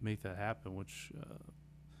make that happen, which,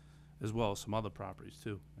 as well as some other properties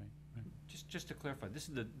too. Right. Just to clarify, this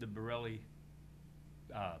is the Borelli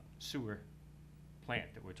sewer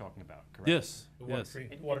plant that we're talking about, correct? Yes, The water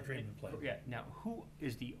yes. water treatment plant. Yeah, now, who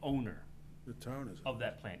is the owner The town is. of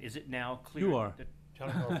that plant? Is it now clear? You are. that- Town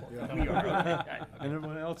of Norfolk. Yeah. Town We of are, Norfolk. okay. And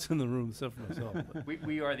everyone else in the room except for myself. but-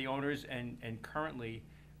 We are the owners, and currently,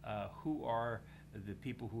 who are the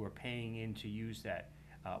people who are paying in to use that?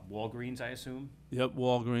 Walgreens, I assume? Yep,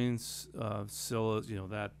 Walgreens, Silla's,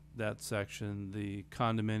 that section, the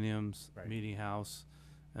condominiums, Right. meeting house,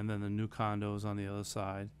 and then the new condos on the other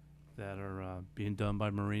side that are being done by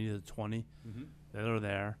Marina, the 20 that are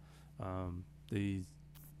there. The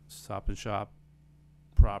Stop and Shop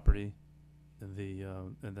property, and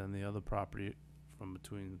then the other property from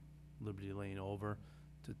between Liberty Lane over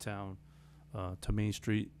to town, to Main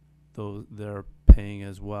Street, those they're paying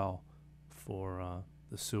as well for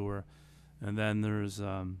the sewer. And then there's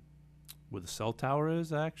where the cell tower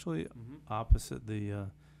is actually opposite the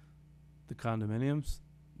condominiums,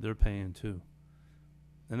 they're paying too.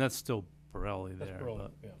 And that's still Borelli That's there, Borelli,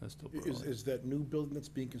 but yeah. that's still Borelli. Is that new building that's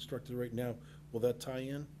being constructed right now, will that tie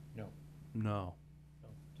in? No, No.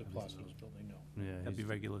 no. the Clausen's building, no. Yeah, That'd be he's-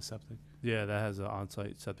 regular septic. yeah, that has an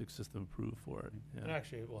on-site septic system approved for it. And Yeah,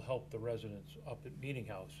 actually, it will help the residents up at Meeting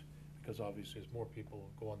House, because obviously as more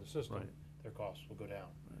people go on the system, Right. their costs will go down.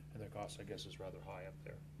 Right. And their costs, I guess, is rather high up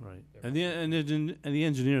there. right. There. And the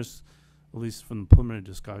engineers, at least from the preliminary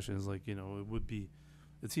discussions, like, you know,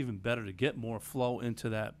 it's even better to get more flow into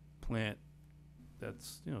that plant.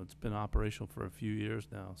 That's, you know, it's been operational for a few years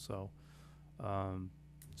now, so,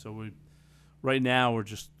 right now, we're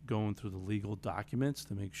just going through the legal documents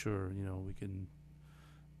to make sure, you know,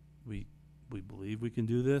 we believe we can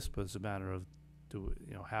do this, but it's a matter of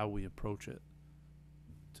how we approach it.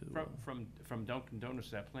 From Dunkin' Donuts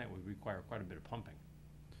to that plant would require quite a bit of pumping,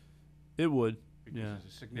 It would, because yeah, there's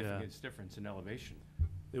a significant difference in elevation.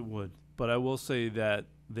 it would. But I will say that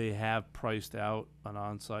they have priced out an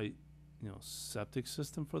on-site, you know, septic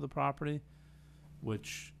system for the property,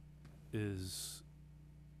 which is,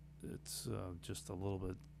 it's just a little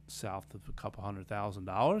bit south of a couple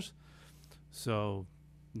 $100,000. So,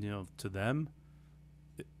 you know, to them,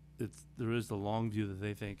 there is the long view that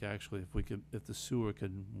they think actually if the sewer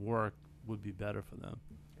could work, would be better for them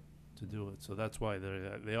to do it. So that's why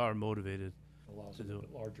they are motivated. Allows To a do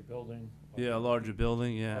bit larger building. Yeah, a larger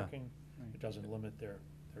building, yeah. Parking. It doesn't limit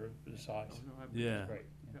the size. Oh, no, Yeah. Great.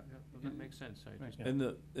 That makes sense.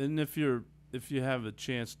 Yeah. And if you have a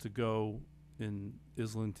chance to go in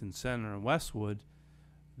Islington Center and Westwood,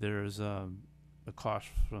 there's a cost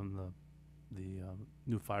from the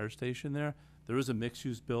new fire station there. There is a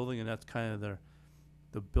mixed-use building, and that's kind of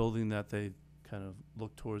the building that they kind of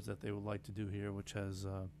look towards that they would like to do here, which has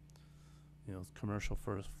you know, commercial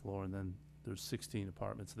first floor, and then there's 16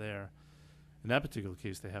 apartments there. In that particular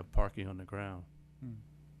case, they have parking on the ground.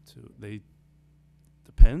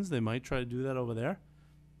 Depends. They might try to do that over there,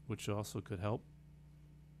 which also could help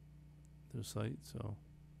their site. So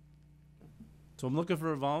I'm looking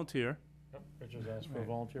for a volunteer. Yep, Richard's asked for a Right,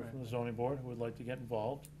 volunteer right. from the zoning board who would like to get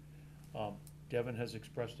involved. Devin has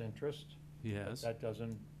expressed interest. He but has. That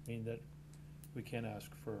doesn't mean that we can't ask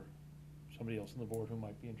for somebody else on the board who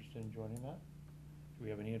might be interested in joining that. Do we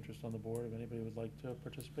have any interest on the board, if anybody would like to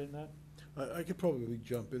participate in that? I could probably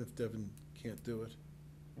jump in if Devin can't do it,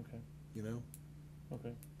 Okay, you know?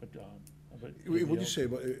 okay, but What'd anybody you else? say,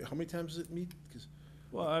 about, how many times does it meet? 'Cause,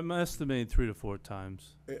 Well, I'm estimating 3 to 4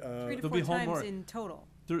 times. 3 to there'll 4 be times homework. in total.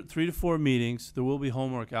 3 to 4 meetings. There will be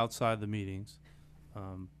homework outside the meetings,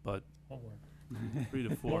 but Homework. 3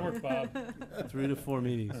 to 4. Homework, Bob. 3 to 4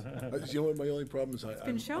 meetings. you know what, my only problem is It's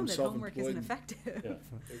been shown that homework isn't effective.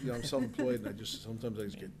 Yeah. You know, I'm self-employed, and sometimes I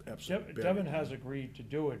just get absolutely bad. Devin has agreed to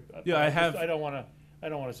do it. Yeah, I have- I don't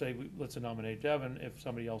wanna say, let's nominate Devin if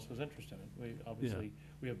somebody else was interested in it. Obviously,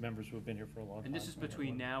 we have members who have been here for a long time. And this is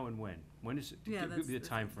between now and when? When is it? Yeah, Give me the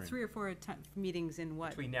timeframe. 3 or 4 meetings in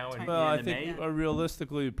what? Between now and time? Well, I of think May?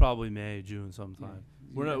 realistically, probably May, June sometime.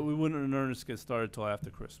 Yeah. We wouldn't in earnest get started till after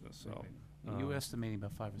Christmas, so. You were uh, estimating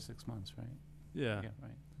about 5 or 6 months, right? Yeah. Right,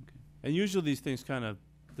 okay. And usually these things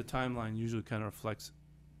the timeline usually kind of reflects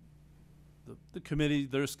the committee,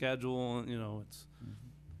 their schedule, and, you know, it's,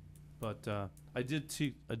 but I did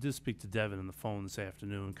speak to Devin on the phone this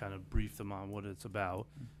afternoon, kind of briefed him on what it's about,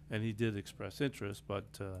 and he did express interest, but,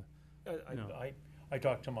 you know. I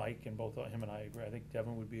talked to Mike, and both him and I agree. I think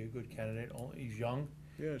Devin would be a good candidate. He's young.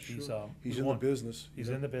 Yeah, He's, sure. He's we in the want- business. He's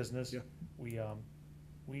you know? in the business. Yeah.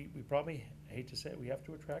 We probably, hate to say it, we have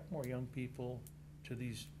to attract more young people to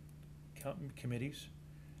these committees.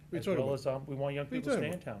 What are you As talking well about? as, we want young What are you people to stay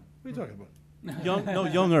in talking town. What are you talking about?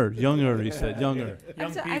 younger, he said, younger.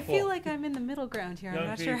 Young I people. feel like I'm in the middle ground here. I'm Young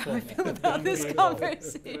not sure how I people. feel about Young this people.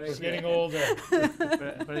 conversation. We're getting older.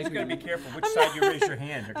 But you gotta be careful which side you raise your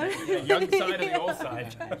hand, okay? The young side or the old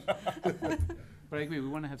side? But I agree, we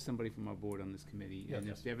want to have somebody from our board on this committee, and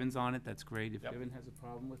Yes. if Devin's on it, that's great. If Yep. Devin has a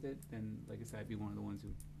problem with it, then, like I said, I'd be one of the ones who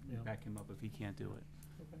Yeah. back him up if he can't do it.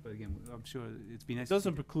 But again, I'm sure it'd be It nice.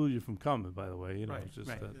 doesn't preclude you from coming, by the way, you know, Right, it's just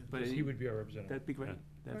right. that. But He would be our representative. That'd be great. Yeah.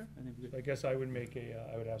 That, Alright. I think we So I could. guess I would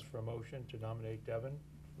I would ask for a motion to nominate Devin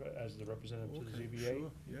as the representative to the Okay, ZBA,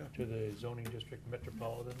 sure, yeah. to the zoning district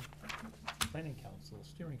metropolitan planning council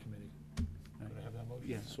steering committee. Could I have that motion?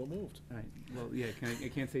 Yeah. So moved. All right, well, yeah, I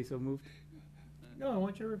can't say so moved? No, I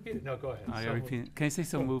want you to repeat it. No, go ahead. I So repeat moved. it. Can I say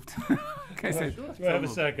so moved? Can I say? Do I so have a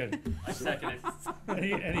moved? second? I second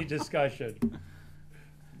it. Any discussion?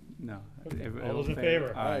 No. Okay, Every- all those in fa-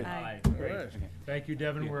 favor? Aye. Aye. Great. Alright. Okay. Thank you,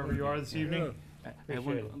 Devin, Yeah. wherever you are this evening. I have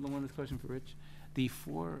Appreciate one last question for Rich. The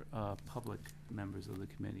 4 public members of the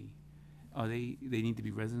committee, Are they need to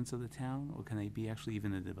be residents of the town, or can they be actually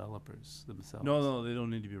even the developers themselves? No, they don't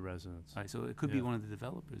need to be residents. All right, so it could be Yeah. one of the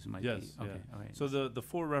developers who might be. Yes, yeah. Okay, all right. So the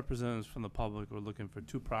 4 representatives from the public are looking for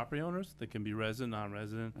 2 property owners that can be resident,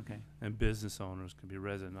 non-resident, Okay, and business owners can be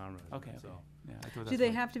resident, non-resident. okay, okay. So Yeah, I thought Do that's they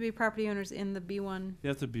what- have to be property owners in the B1? you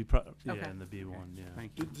have to be, yeah, Okay. in the B1, yeah.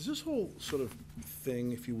 Thank you. Does this whole sort of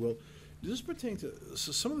thing, if you will, does this pertain to,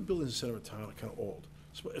 so some of the buildings in center of town are kind of old.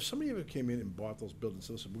 So if somebody ever came in and bought those buildings,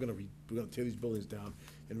 so said, we're gonna tear these buildings down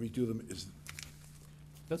and redo them,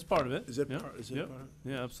 That's part of it. is that yeah. part, is that Yep. part?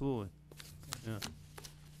 Yeah, absolutely. Yeah.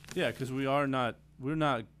 Yeah, because we're not,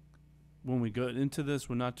 when we go into this,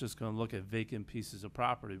 we're not just gonna look at vacant pieces of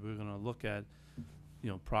property. We're gonna look at,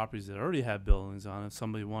 properties that already have buildings on it. If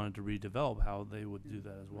somebody wanted to redevelop, how they would do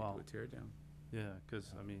that as well. Do a tear down. Yeah,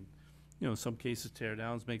 because, I mean, in some cases tear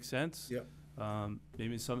downs make sense. Yep.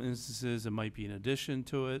 Maybe in some instances, it might be an addition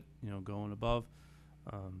to it, going above.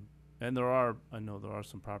 And I know there are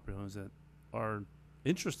some property owners that are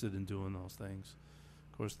interested in doing those things.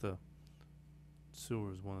 Of course, the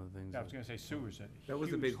sewer is one of the things. I was gonna say sewers. That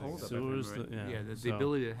was a big holdup. I Sewers, remember, right? yeah, the so-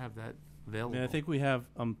 ability to have that available. I think we have,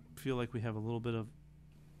 feel like we have a little bit of,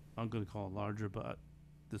 I'm gonna call it larger, but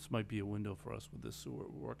this might be a window for us with this sewer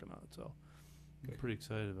we're working on, so I'm Okay. pretty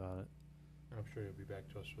excited about it. I'm sure you'll be back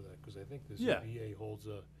to us for that, because I think the Yeah. ZBA holds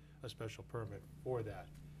a special permit for that,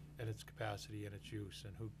 and its capacity and its use,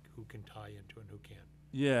 and who can tie into it and who can't.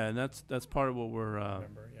 Yeah, and that's part of what we're,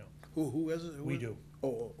 Remember, yeah. Who has it? Who We has- do.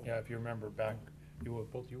 Oh, Yeah, if you remember back,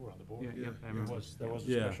 both you were on the board. Yeah, yeah, I There remember. was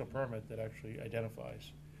a Yeah. special permit that actually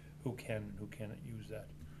identifies who can and who cannot use that.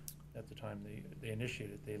 At the time they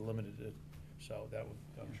initiated, they limited it, so that would,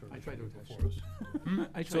 I'm sure. I this tried to would be attach before to us.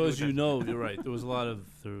 I tried so to as you attach- know, you're right, there was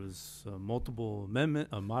multiple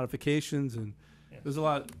modifications, and Yeah. there's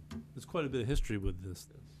quite a bit of history with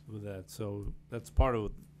that, so that's part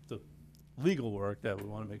of the legal work that we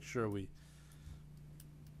wanna make sure we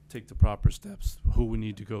take the proper steps, who we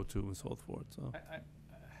need to go to and so forth, so. I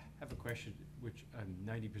have a question, which I'm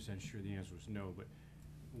 90% sure the answer was no, but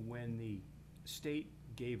when the state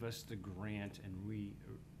gave us the grant and we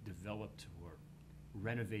developed or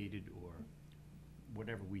renovated or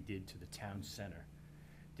whatever we did to the town center,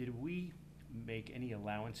 did we make any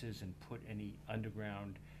allowances and put any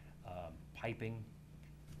underground piping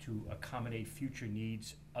to accommodate future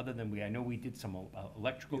needs, other than I know we did some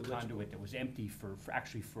electrical conduit that was empty for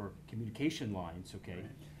communication lines, okay?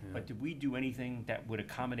 Yeah. But did we do anything that would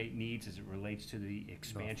accommodate needs as it relates to the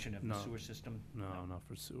expansion of the No. sewer system? No, not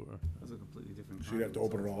for sewer. That was a completely different. so you'd have to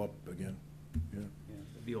conduit, open it so- all up again, yeah. Yeah,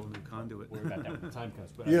 it'd be all new conduit. Worry about that when the time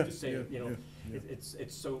comes, but Yeah, I'm just saying, yeah, yeah.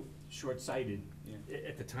 it's so short-sighted Yeah.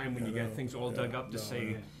 at the time when I you got know, things all dug yeah, up to no,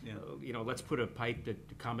 say, yeah. let's put a pipe that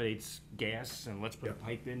accommodates gas, and let's put a Yeah.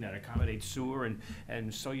 pipe in that accommodates sewer,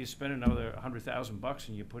 and so you spend another $100,000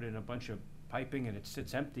 and you put in a bunch of piping and it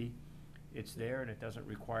sits empty. It's there and it doesn't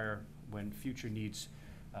require, when future needs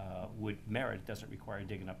would merit, it doesn't require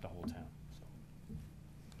digging up the whole town, so.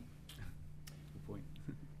 Good point.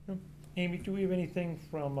 Amy, do we have anything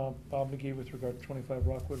from Bob McGee with regard to 25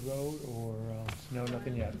 Rockwood Road, or, no,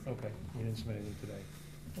 nothing yet? Okay, you didn't submit anything today.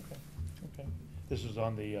 Okay. This is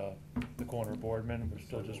on the corner of Boardman. We're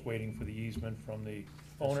still just waiting for the easement from the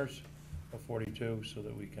owners of 42, so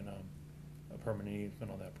that we can, a permanent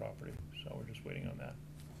easement on that property. So we're just waiting on that.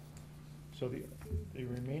 So the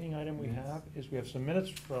remaining item we have is we have some minutes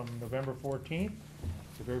from November 14th.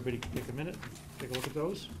 If everybody can take a minute, take a look at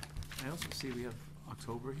those. I also see we have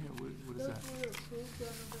October here. What is that? Those were approved on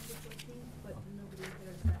November 14th, but nobody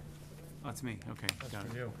hit us back. Oh, it's me. Okay, That's got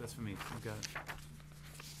for it. you. That's for me. I got it.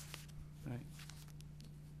 All right.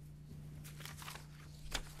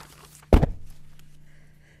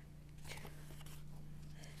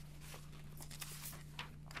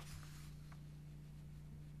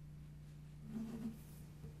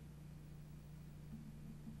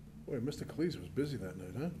 Boy, Mr. Cleese was busy that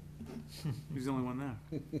night, huh? Who's the only one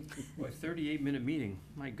there? Boy, 38-minute meeting,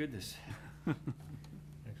 my goodness.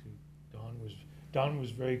 Actually, Don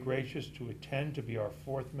was very gracious to attend, to be our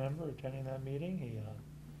 4th member attending that meeting. He,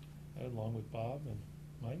 along with Bob and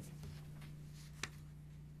Mike.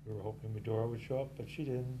 We were hoping Medora would show up, but she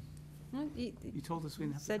didn't. Well, You told us we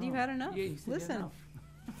didn't have to Said you go. had enough. Yeah, you said you had Listen. enough.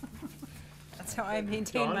 That's how I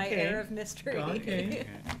maintain Dawn my came. air of mystery. Dawn came. Okay.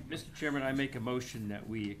 Mr. Chairman, I make a motion that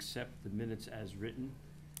we accept the minutes as written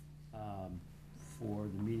for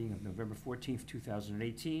the meeting of November 14th,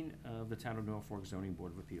 2018 of the Town of Norfolk Zoning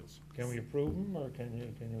Board of Appeals. Can we approve them, or do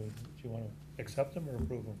you want to accept them or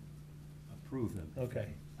approve them? Approve them. Okay.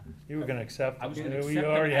 You were gonna accept I them. was gonna We accept them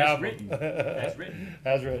already as have them. written. As written.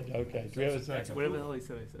 As written, okay. Do we have a That's second? Whatever the hell he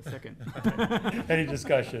said, I said second. Any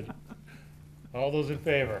discussion? All those in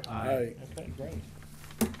favor? Aye. Okay, great.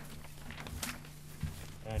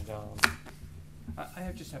 And,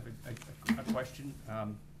 I just have a question.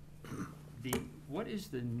 What is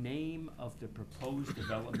the name of the proposed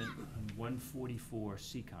development on 144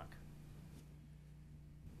 Seekonk?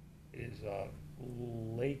 is,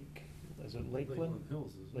 is it Lakeland?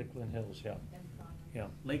 Hills, Lakeland Hills, yeah. Yeah.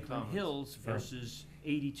 Lakeland Commons. Hills Yeah. versus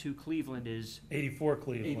 82 Cleveland is, 84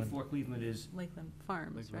 Cleveland. 84 Cleveland is Lakeland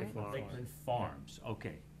Farms, right? Lakeland. Lakeland Farms,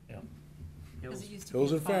 okay. Yeah. Because Hills, it used to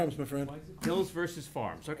Hills be a and farm. farms, my friend. Hills versus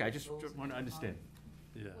Farms, okay, I just want to understand.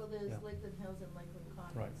 Yeah. Well, there's Yeah. Lakeland Hills and Lakeland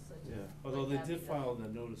Commons. Right. such as Yeah, like although they did Abbeville. file the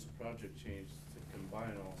notice of project change to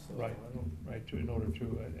combine also. Right, I don't, right, in order to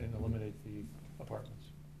and eliminate the apartments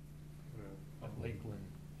yeah. at Lakeland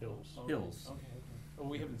Hills. Hills. Okay, okay. Oh,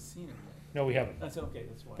 we haven't seen it yet. No, we haven't. That's okay,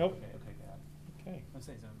 that's why. Nope. Okay, okay, got it. Okay, I'm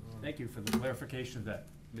saying something wrong. Thank you for the clarification of that,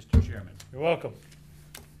 Mr. Chairman. you're welcome.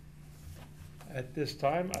 At this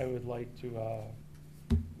time, I would like to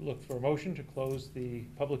look for a motion to close the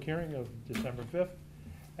public hearing of December 5th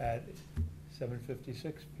at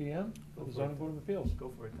 7:56 PM for the zoning board of appeals. Go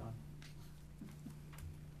for it, Don.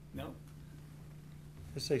 No?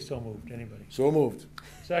 Just say so moved, anybody. So moved.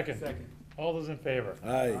 Second, Second. all those in favor?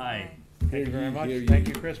 Aye. Aye. Thank you very Hear ye, much. hear ye. Thank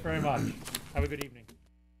you, Chris, very much. Have a good evening.